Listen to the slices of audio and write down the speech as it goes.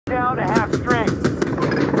down to half strength.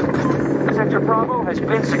 Sector Bravo has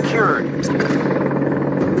been secured.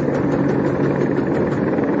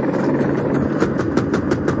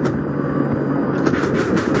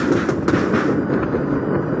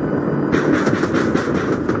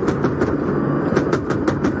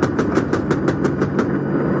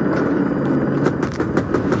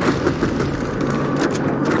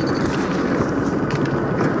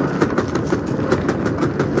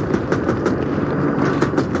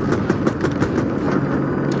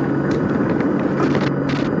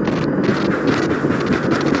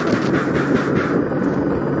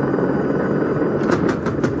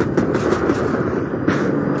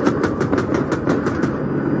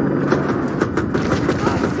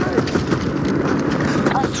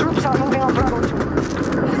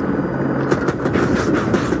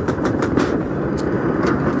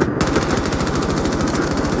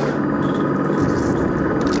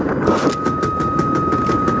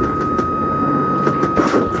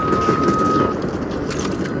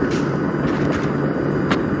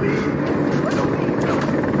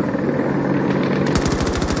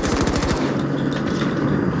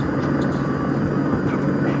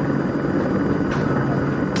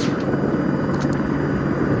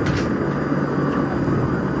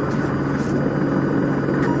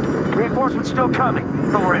 Reinforcements still coming,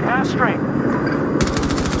 but we're at half strength.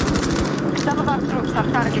 Some of our troops are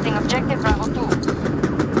targeting objective Bravo 2.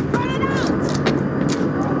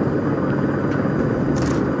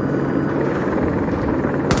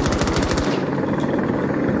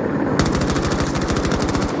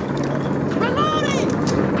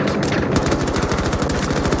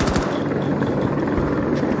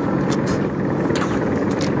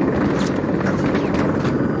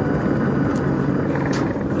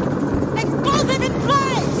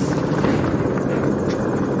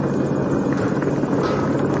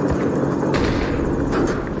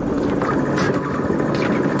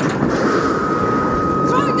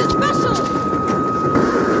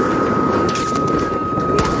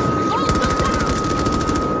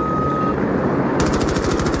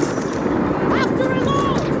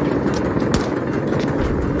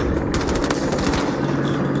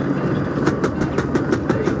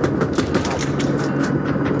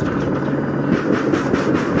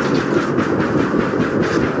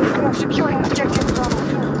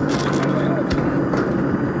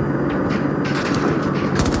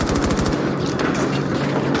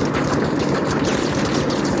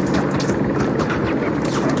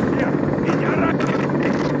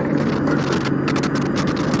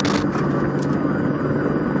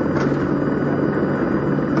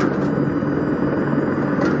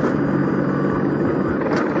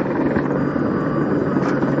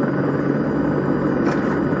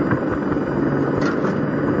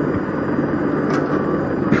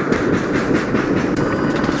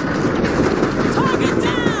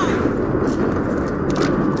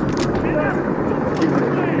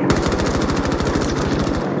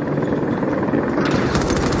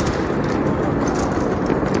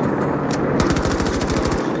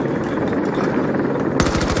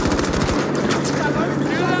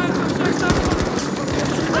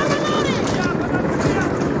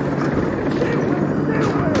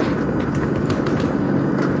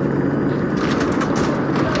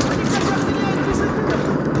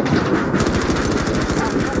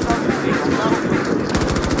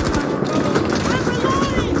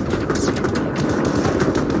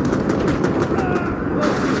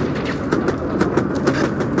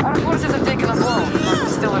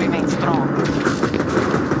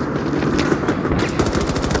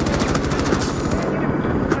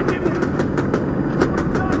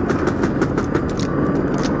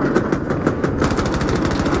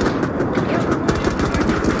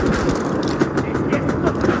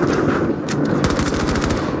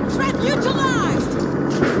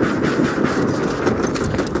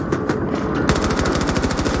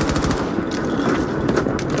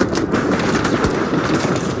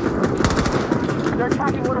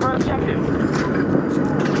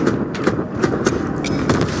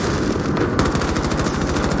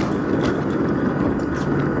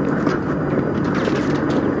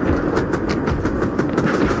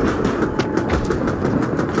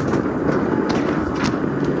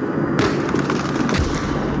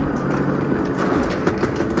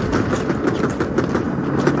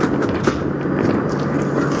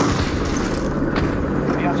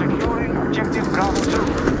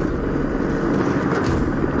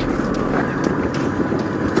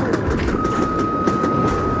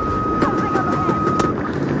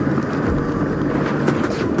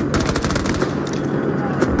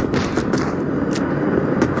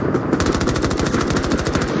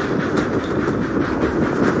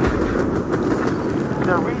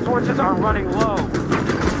 resources are running low.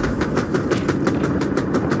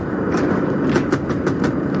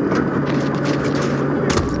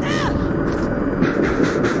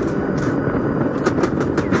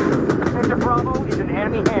 Sector Bravo is in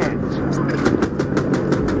enemy hands.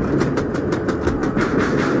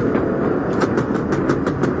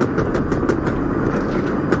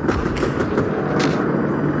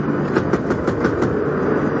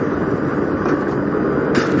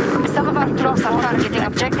 Some of our troops are targeting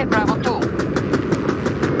objective Bravo 2.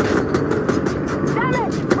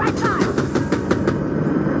 Damage! Right side!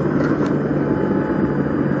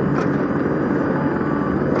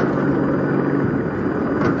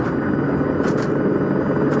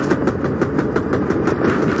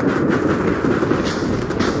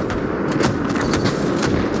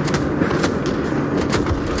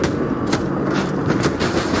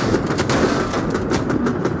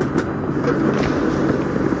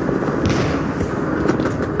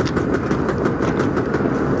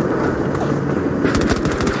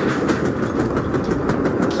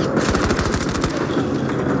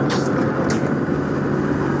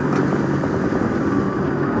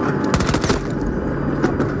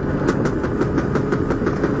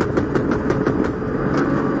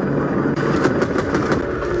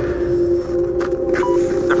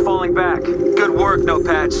 They're falling back. Good work,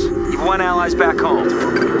 Notepats. You've won allies back home.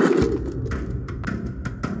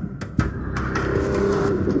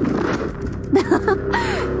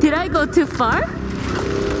 Did I go too far?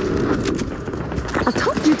 I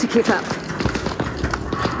told you to keep up.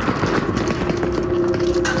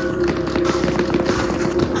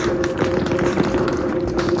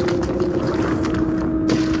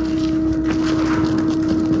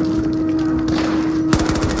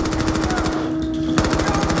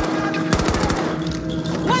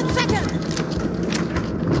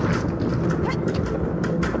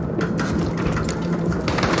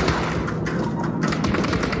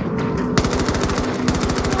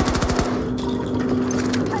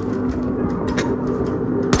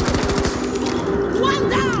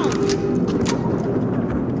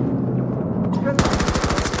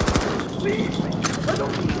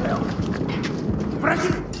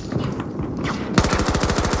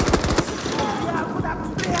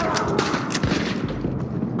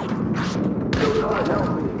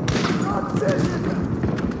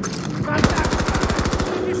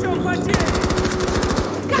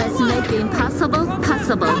 Let's make the impossible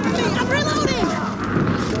possible. I'm reloading!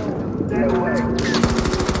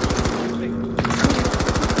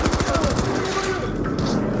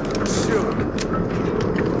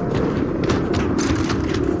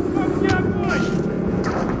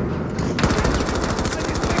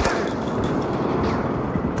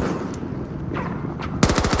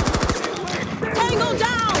 Tango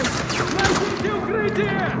down!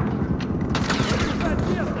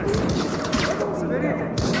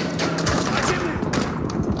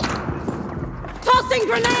 Tossing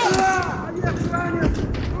grenade!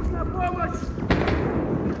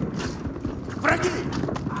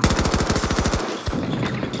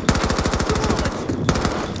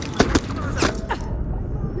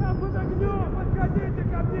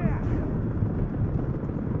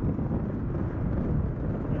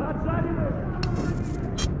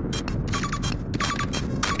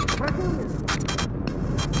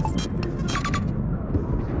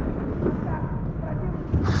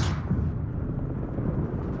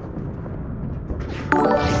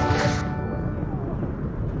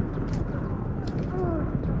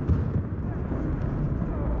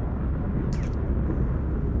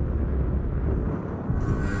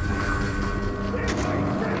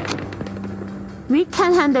 We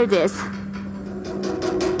can handle this.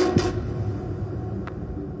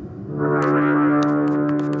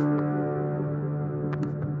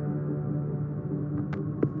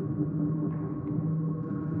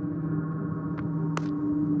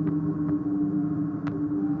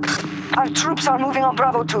 Our troops are moving on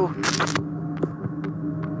Bravo 2.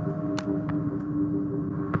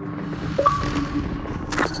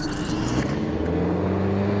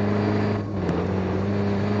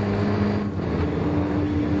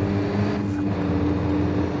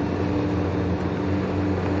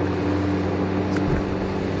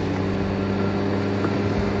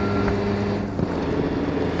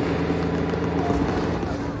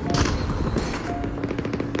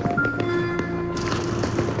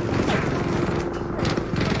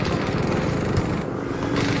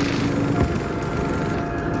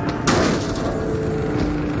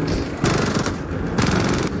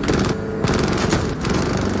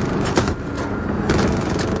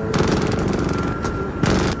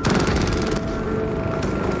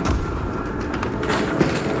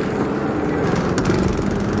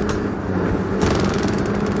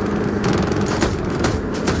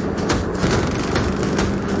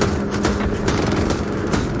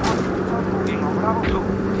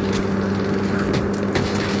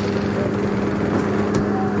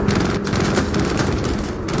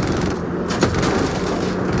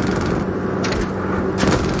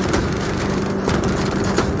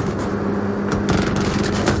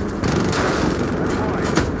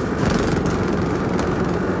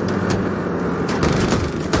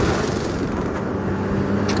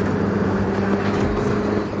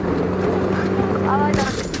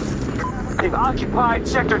 occupied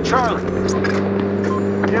Sector Charlie.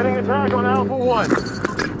 Getting attack on Alpha 1.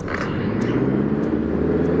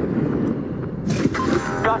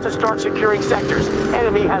 Got to start securing sectors.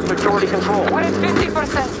 Enemy has majority control. We're at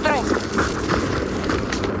 50% strength.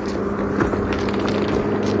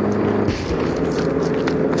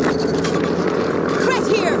 Threat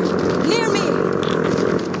here! Near me!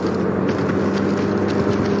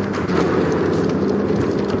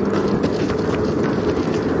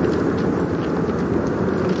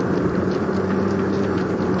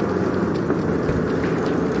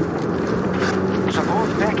 Support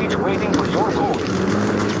package waiting for your code.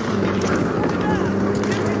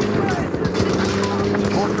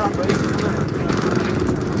 Support drop ready to deliver.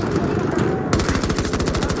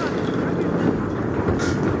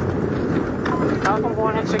 Alpha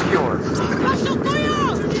 1 is secure.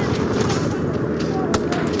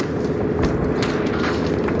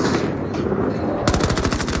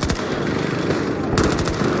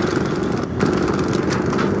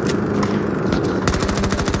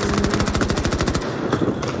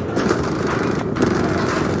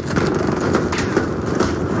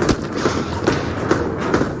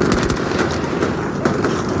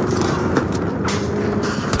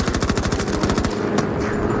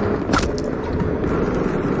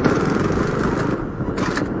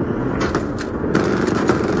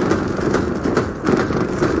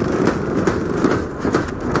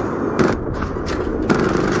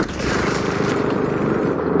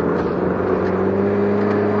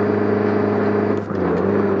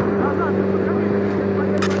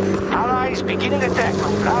 Allies beginning attack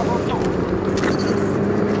on Bravo 2.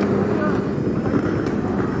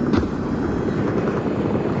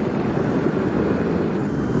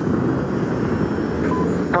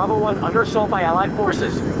 Bravo 1 under assault by Allied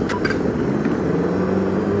forces.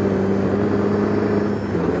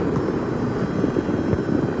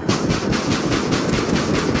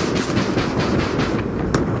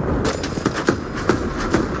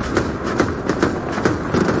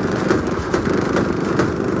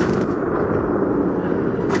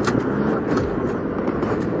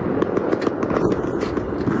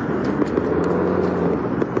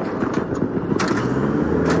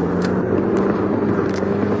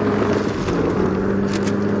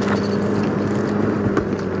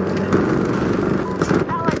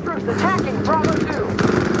 Allied troops attacking Bravo 2.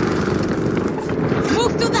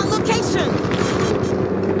 Move to that location!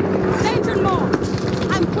 Danger mode!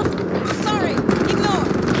 Sorry, ignore!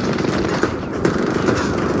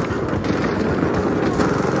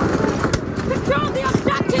 Secure the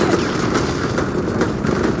objective!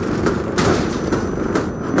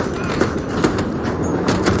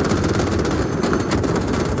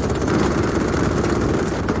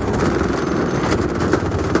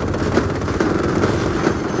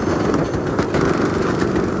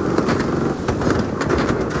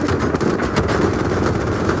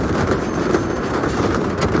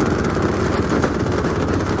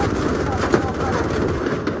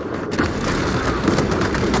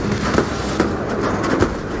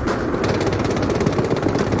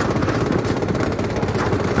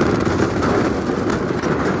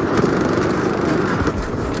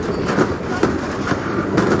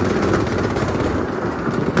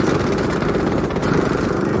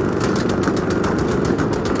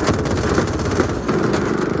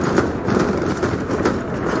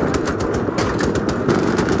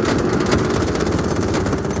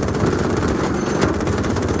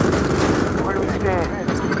 Where do we stand?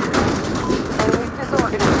 Enemies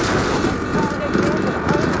disorganized.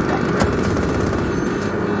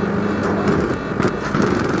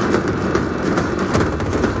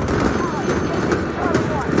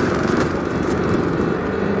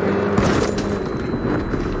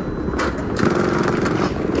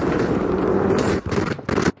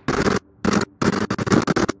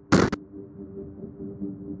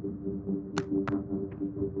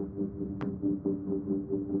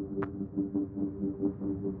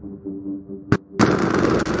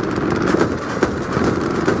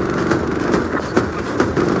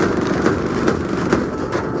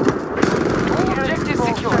 Objective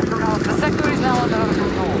secure. The sector is now under our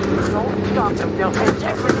control. Don't stop them. They'll take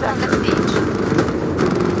every sector. Siege.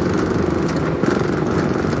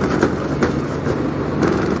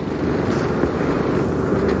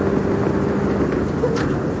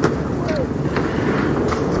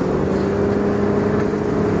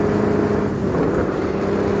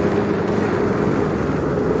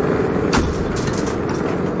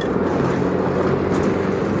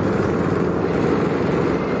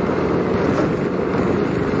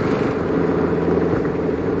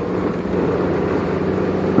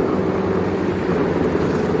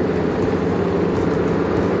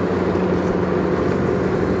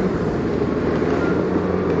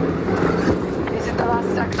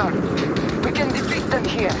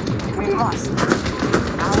 They're here. We must.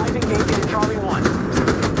 Allies engaging in Charlie 1.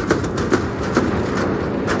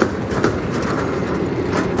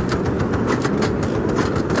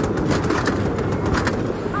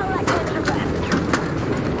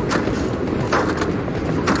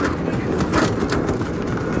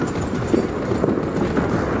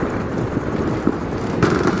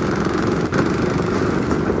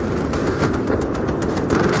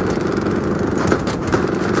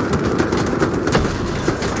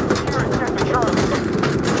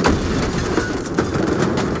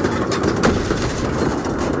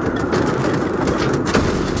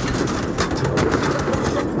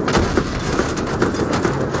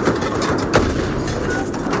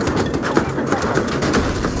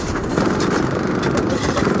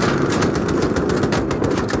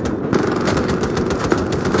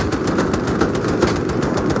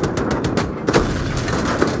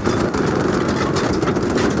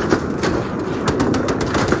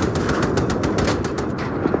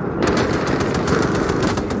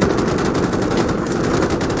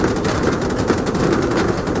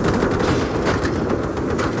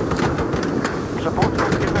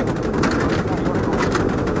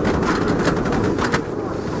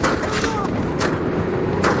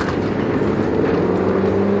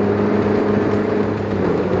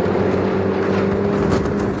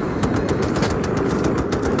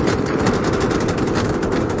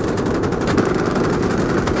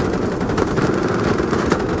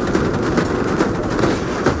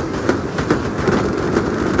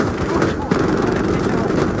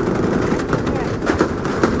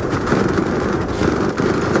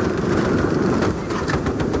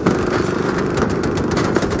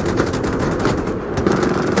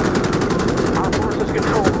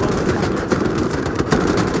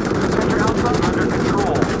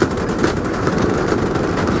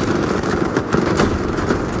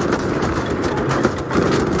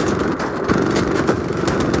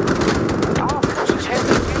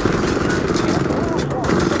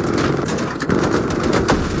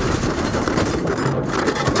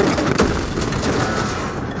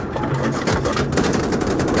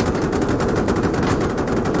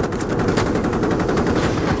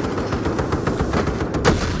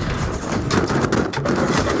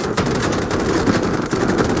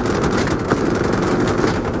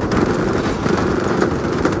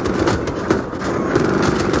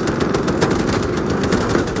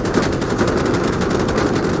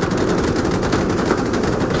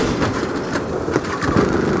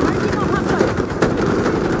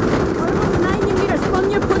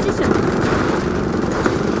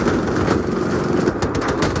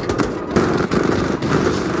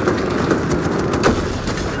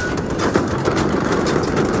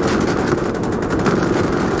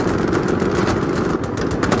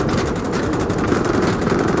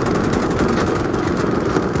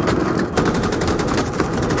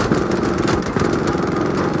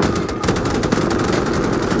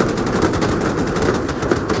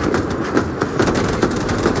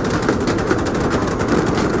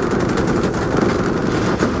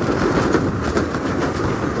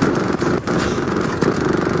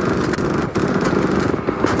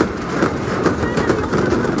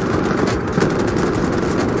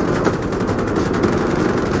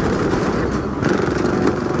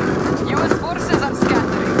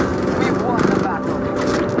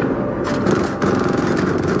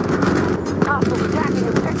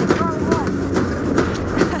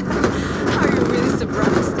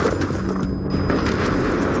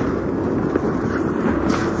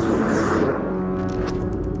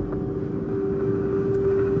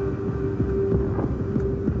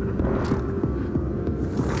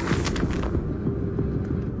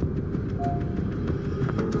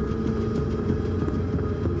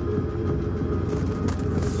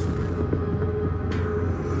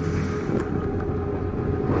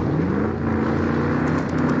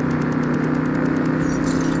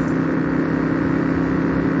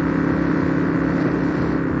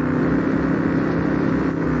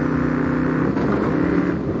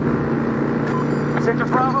 Sector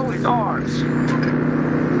Bravo is ours.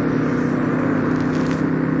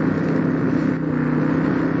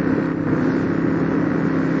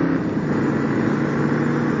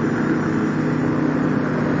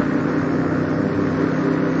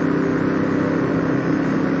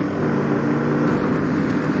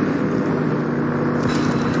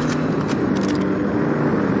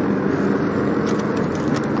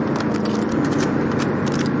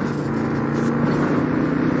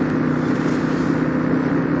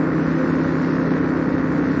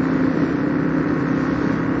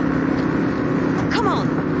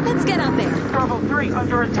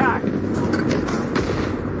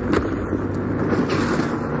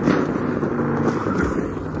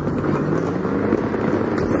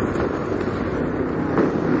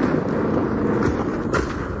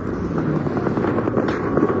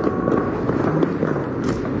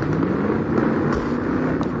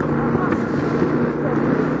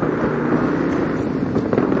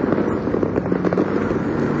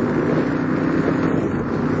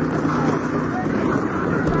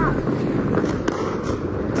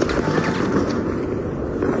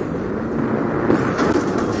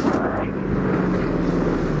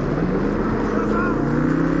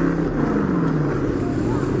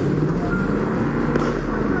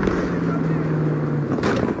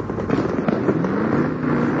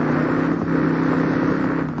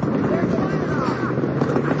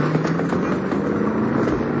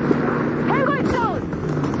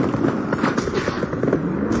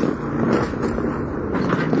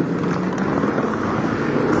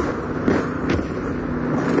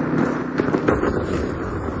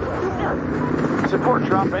 Torch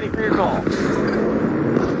drop ready for your call.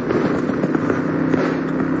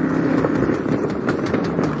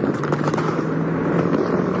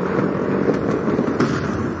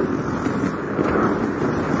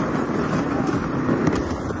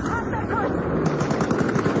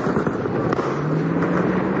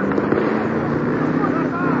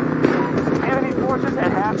 Enemy forces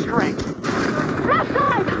at half strength. Left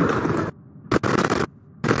side!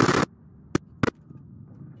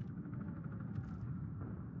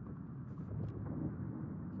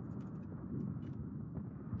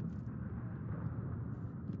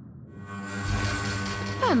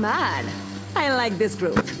 Come on. I like this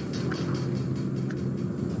group.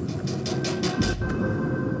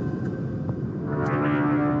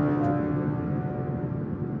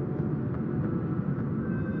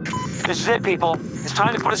 This is it, people. It's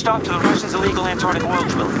time to put a stop to the Russians' illegal Antarctic oil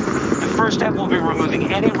drilling. The first step will be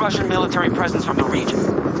removing any Russian military presence from the region.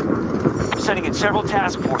 I'm sending in several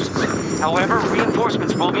task forces. However,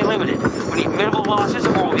 reinforcements will be limited. We need minimal losses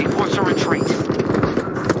or we'll be forced to retreat.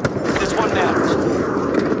 This one matters.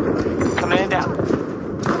 Command out.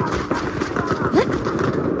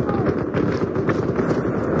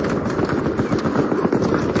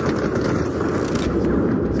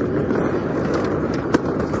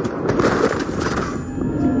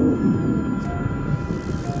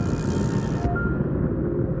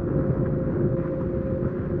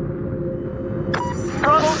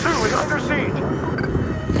 Bravo 2 is under siege.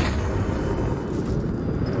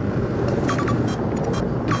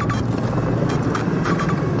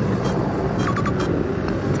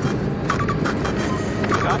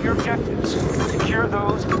 Got your objectives. Secure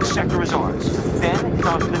those, the sector is ours. Then, it's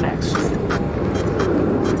on to the next.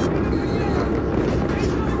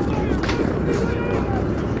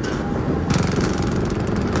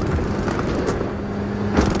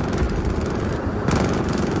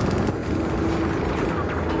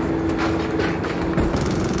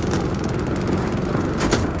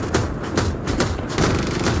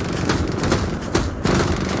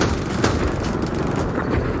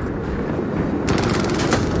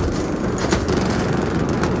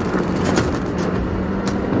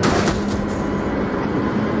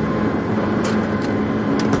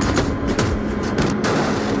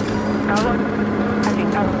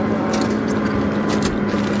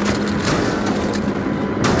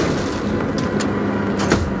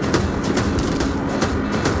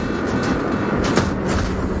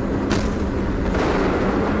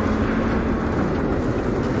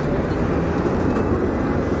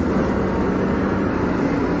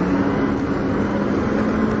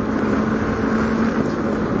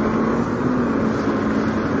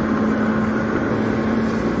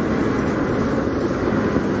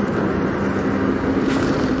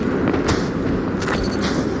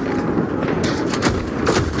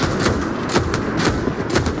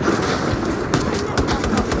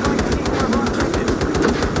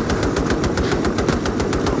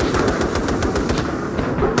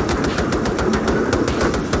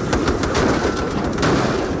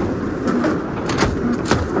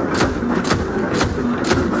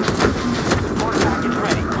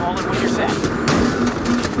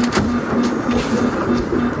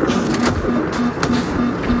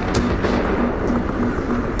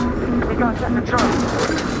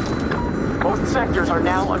 sectors are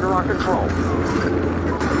now under our control.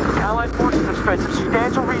 Allied forces have spent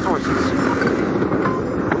substantial resources.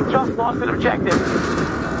 We just lost an objective.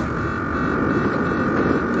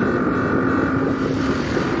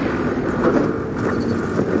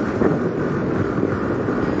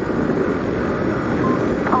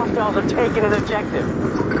 Hostiles have taken an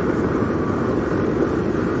objective.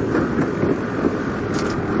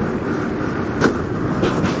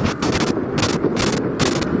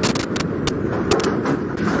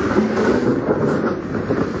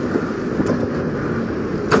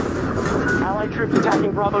 Allied troops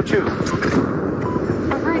attacking Bravo 2.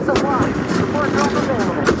 Increase supply. Support drop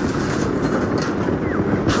available.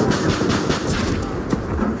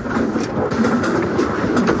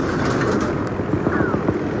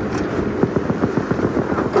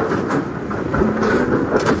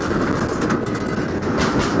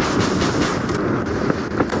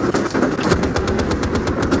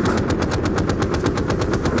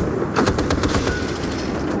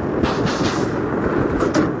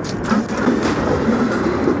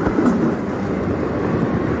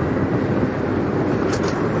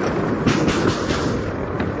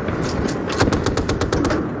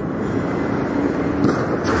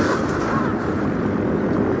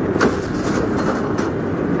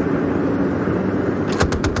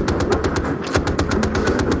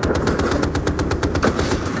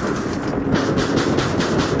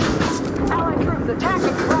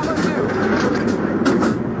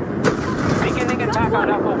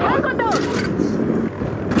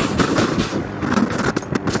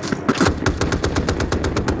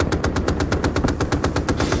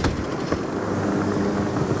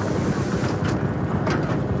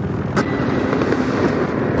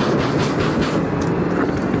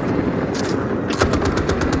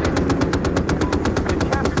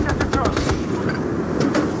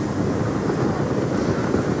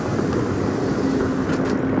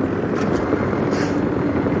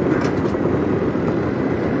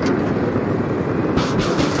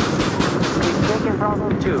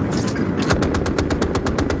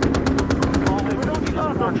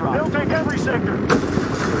 airdrop. They'll take every sector.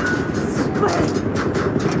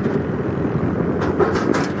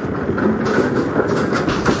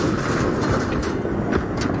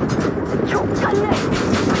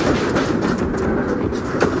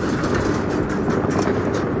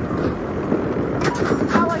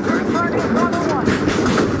 Allied group targeting Bravo 1.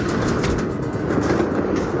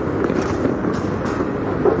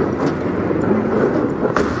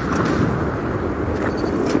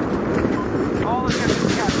 All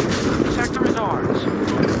objectives captured. The sector is ours.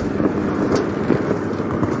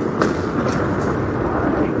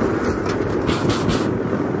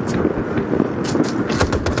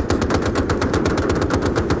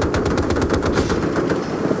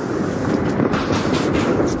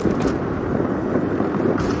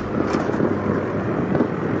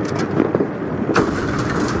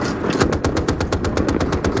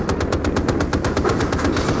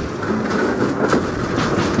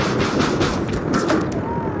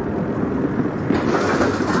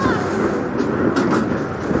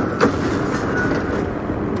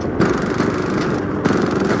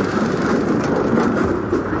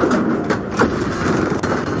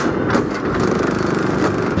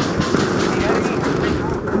 The enemy is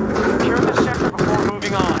regroup. Secure the sector before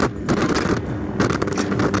moving on.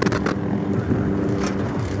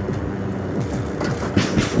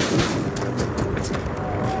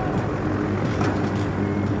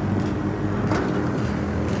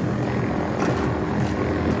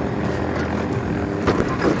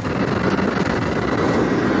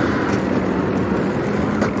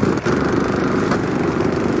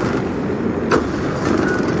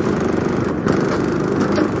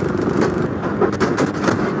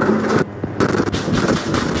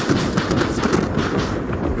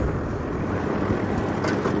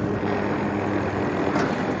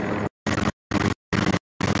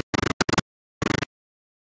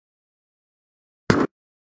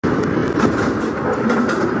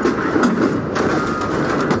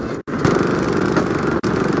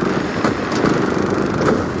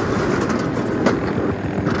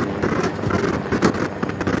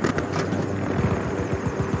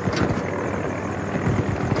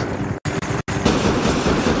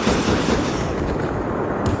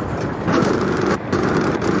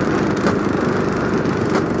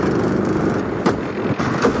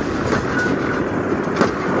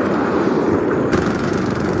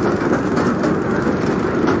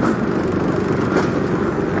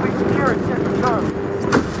 We secure it, Sector Charlie.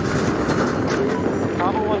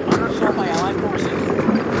 Bravo 1 under assault by Allied forces.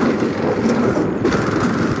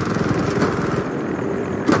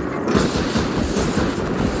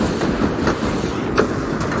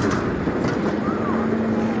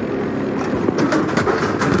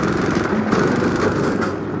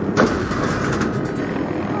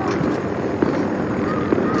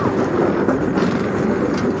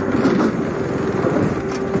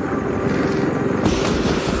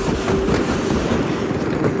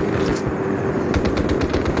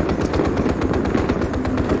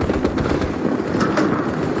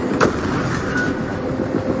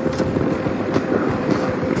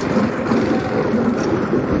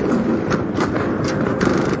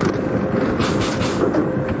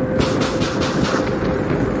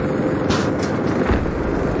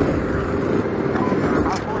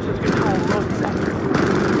 Our forces control most sectors.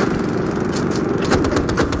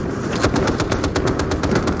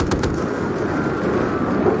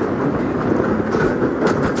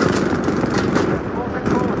 Full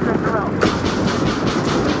control of Sector Alpha.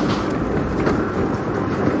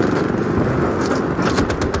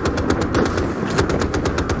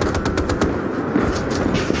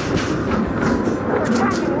 We're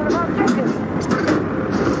attacking one of our objectives.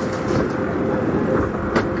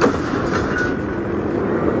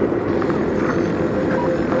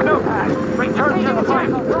 No pass. Return to the fight.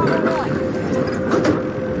 Bravo 1.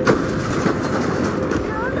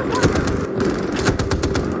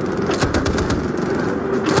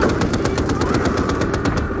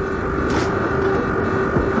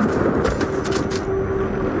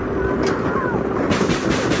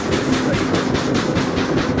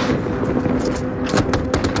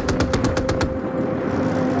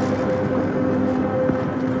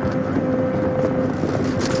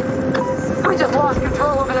 We just lost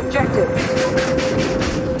control of an objective.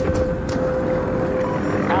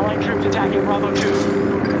 Allied troops attacking Bravo 2.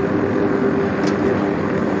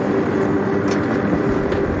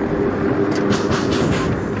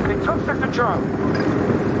 They took Sector Charlie.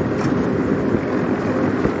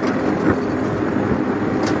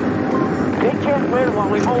 They can't win while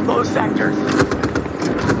we hold those sectors.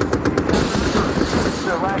 This is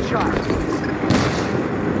their last shot.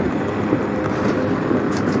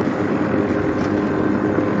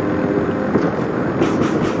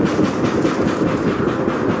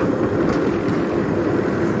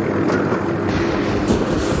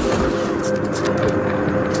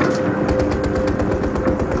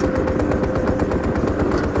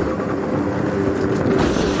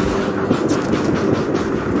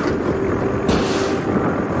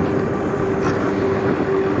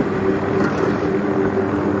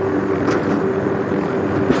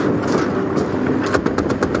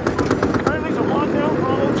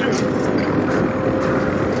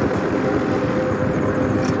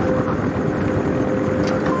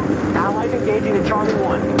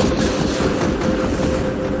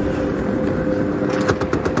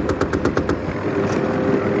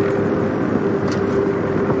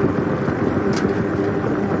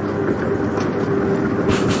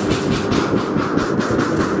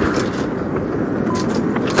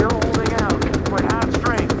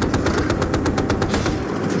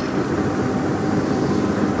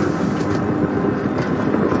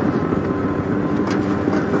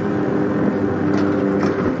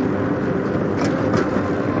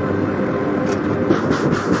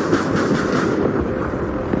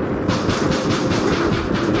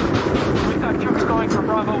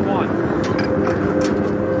 Bravo 1.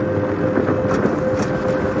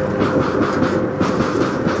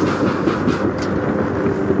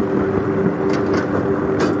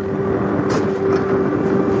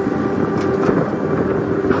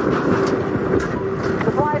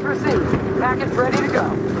 Supplies received. Package ready to go.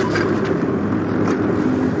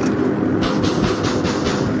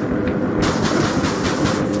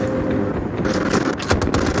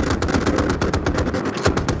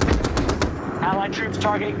 Allied troops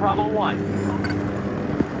targeting Bravo 1.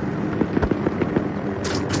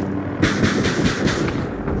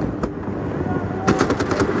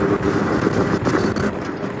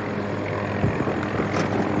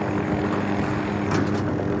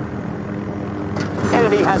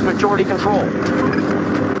 Enemy has majority control.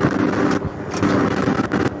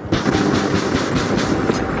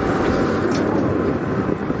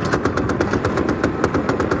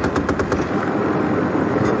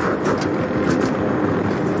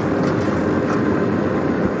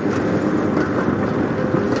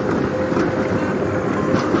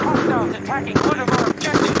 Hostiles attacking one of our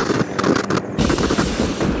objectives.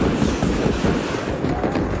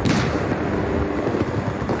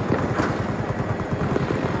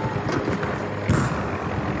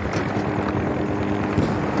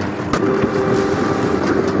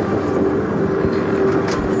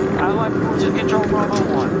 Allied forces control Bravo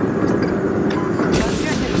 1.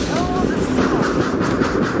 Objective held and secured.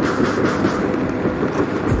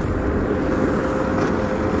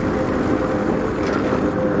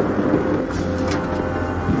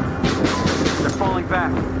 They're falling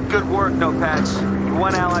back. Good work, Notepads. You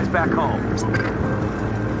won allies back home.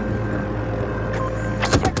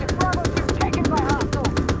 Objective Bravo 2 taken by hostiles.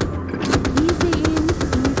 Easy in,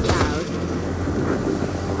 easy out.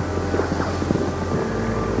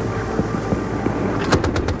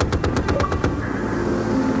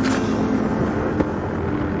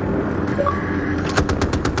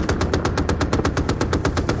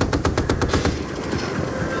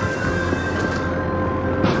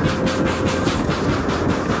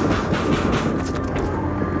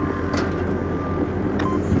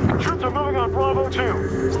 Troops are moving on Bravo 2.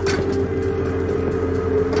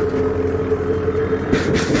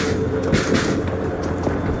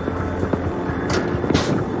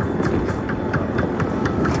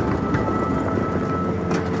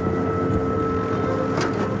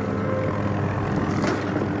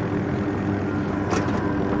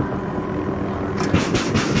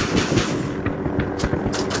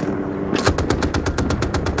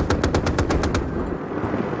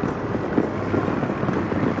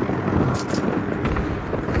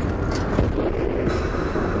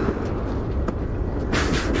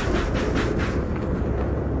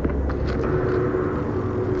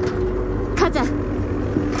 가자.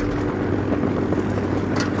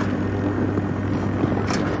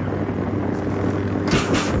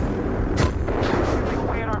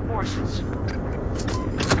 Away at our forces.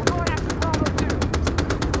 We're going after Bravo 2.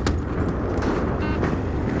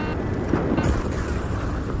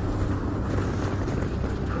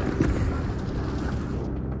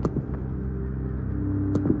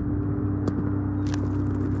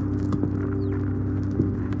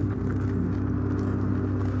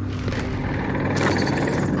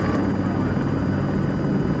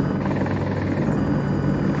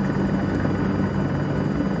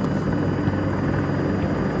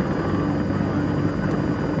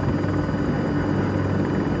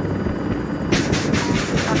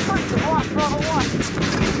 Our first have lost Bravo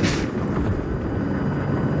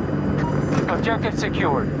 1. Objective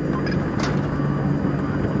secured.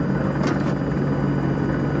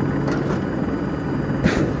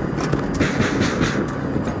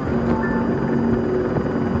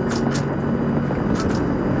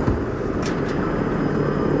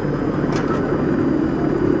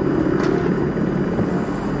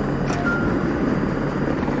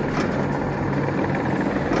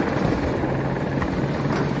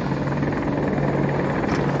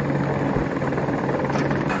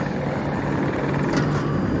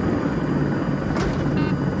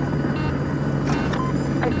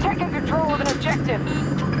 I've taken control of an objective.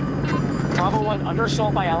 Bravo 1 under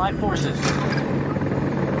assault by Allied forces.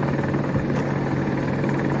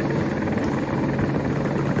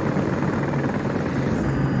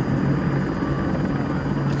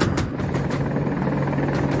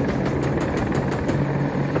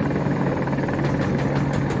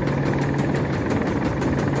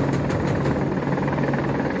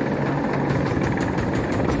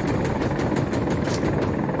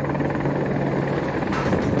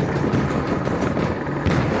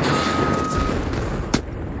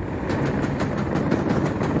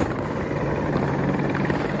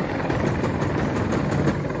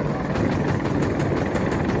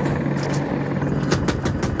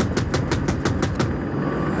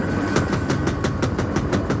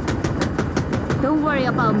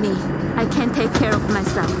 worry about me. I can take care of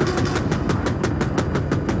myself.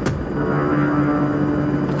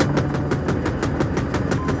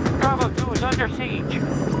 Bravo 2 is under siege.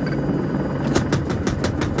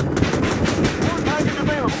 One package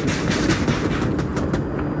available.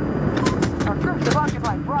 Our troops have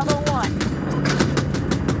occupied Bravo 1.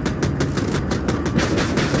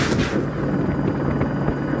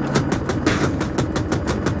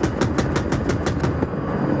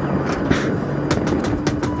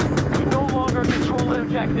 We no longer control the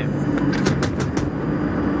objective.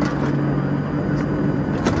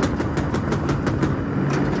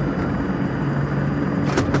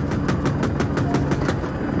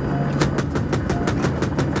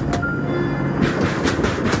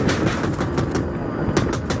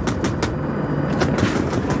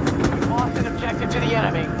 We've lost an objective to the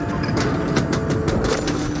enemy.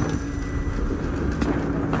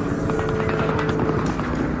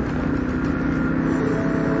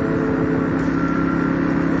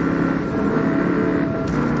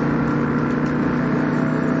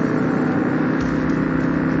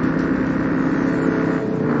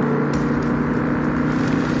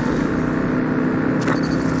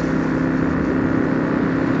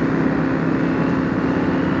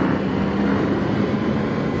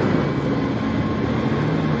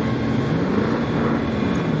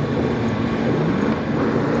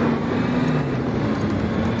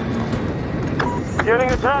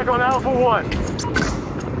 Getting attack on Alpha 1.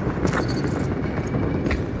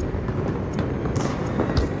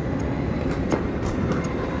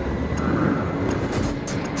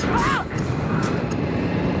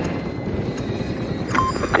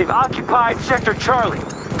 They've occupied Sector Charlie.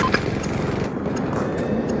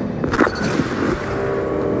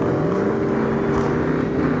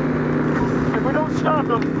 If we don't stop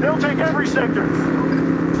them, they'll take every sector.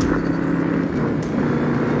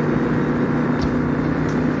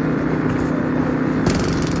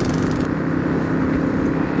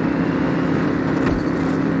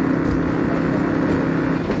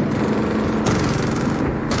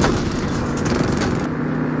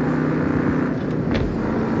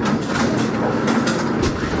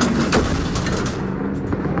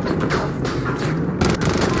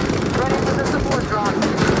 Ready for the support drop.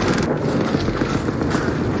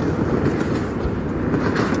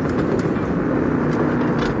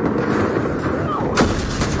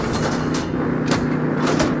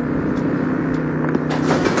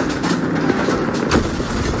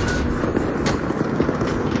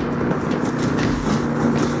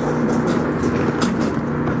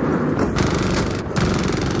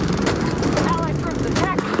 Allied troops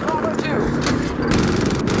attacking Bravo 2.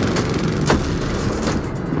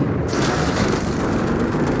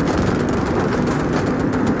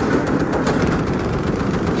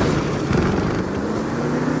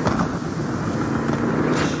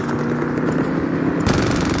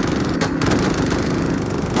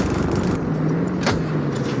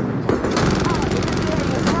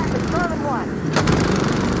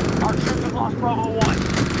 Our troops have lost Bravo 1.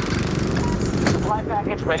 Supply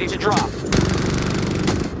package ready to drop.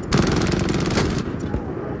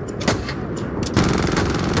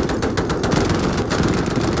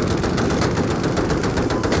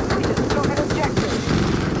 We just took an objective.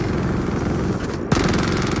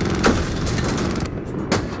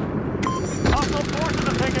 Hostile forces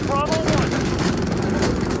have taken Bravo 1.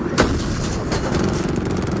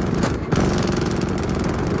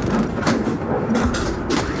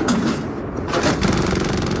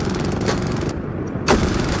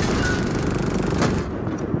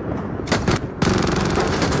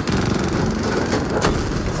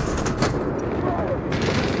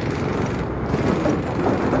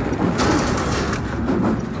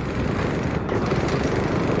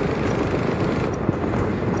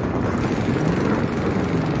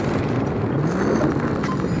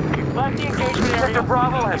 Like the engagement area, Sector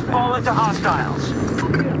Bravo has fallen to hostiles.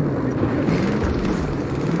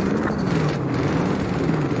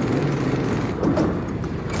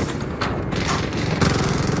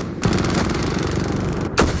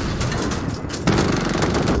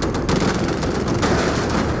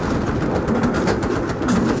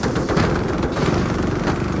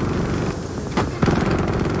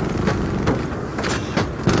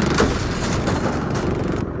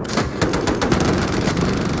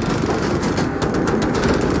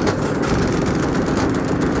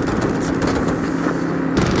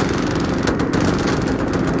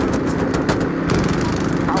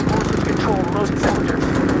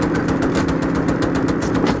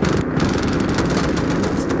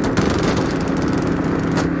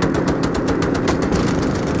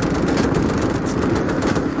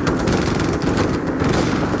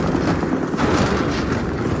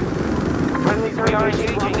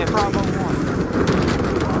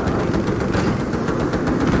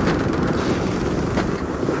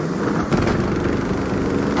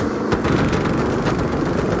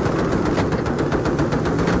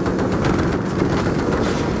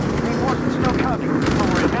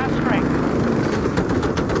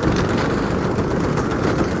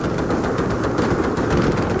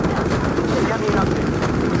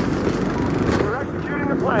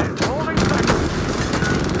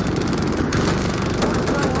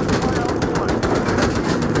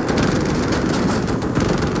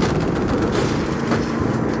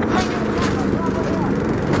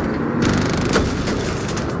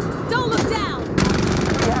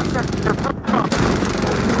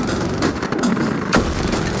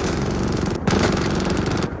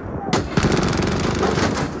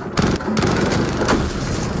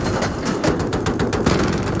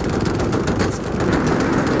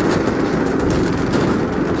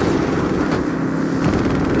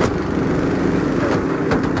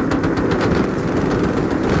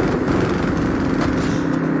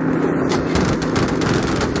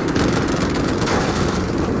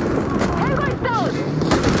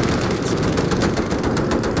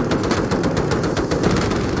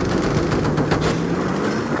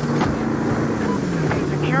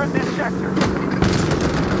 sector.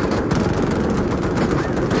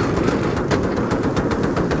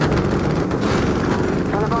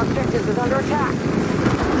 One of our objectives is under attack.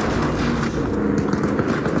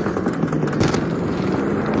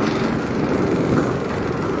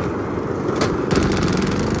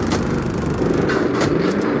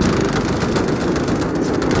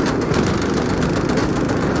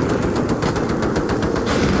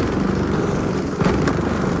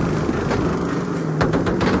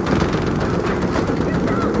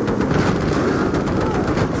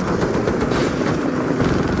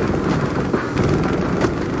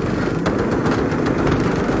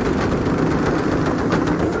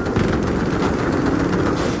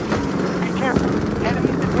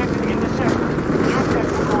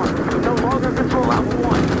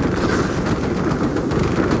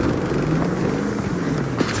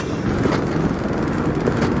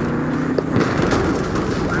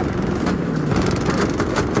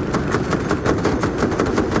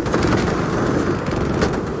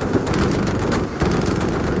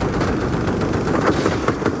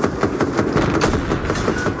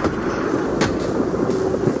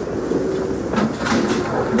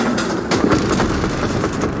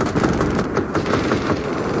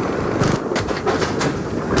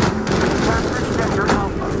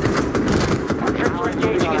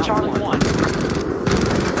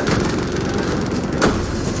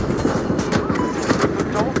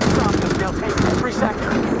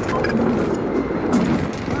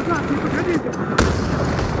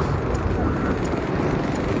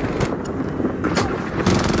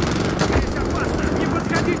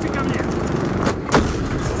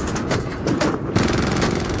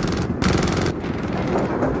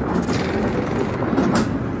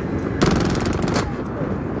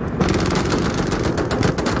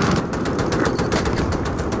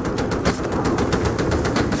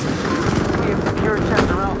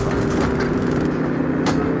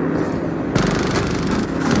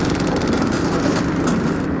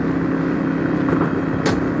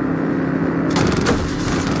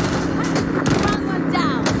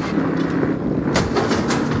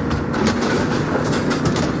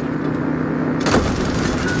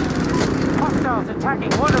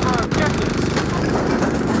 Attacking one of our objectives.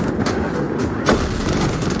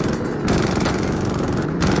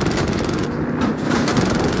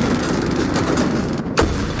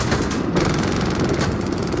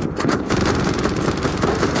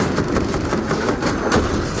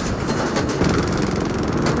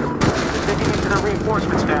 Digging into the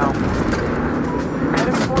reinforcements now.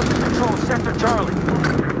 Enemy forces control Sector Charlie.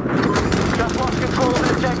 Just lost control of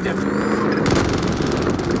the objective.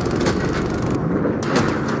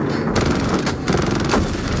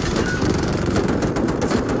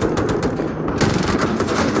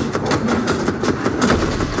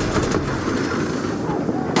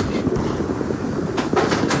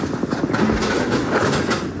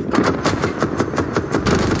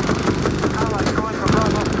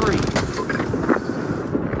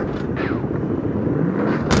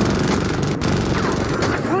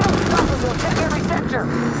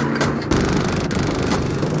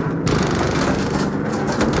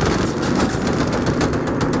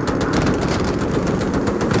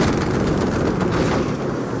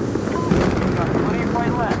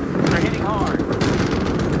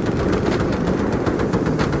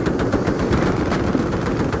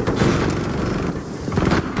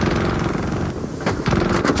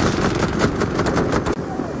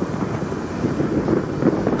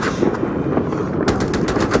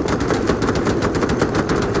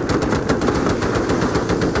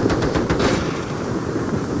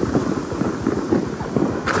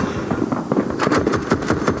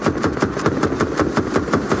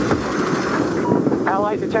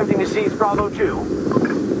 Allies attempting to seize Bravo 2.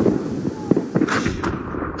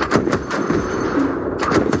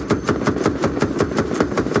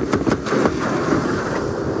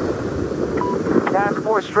 Task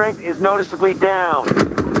force strength is noticeably down.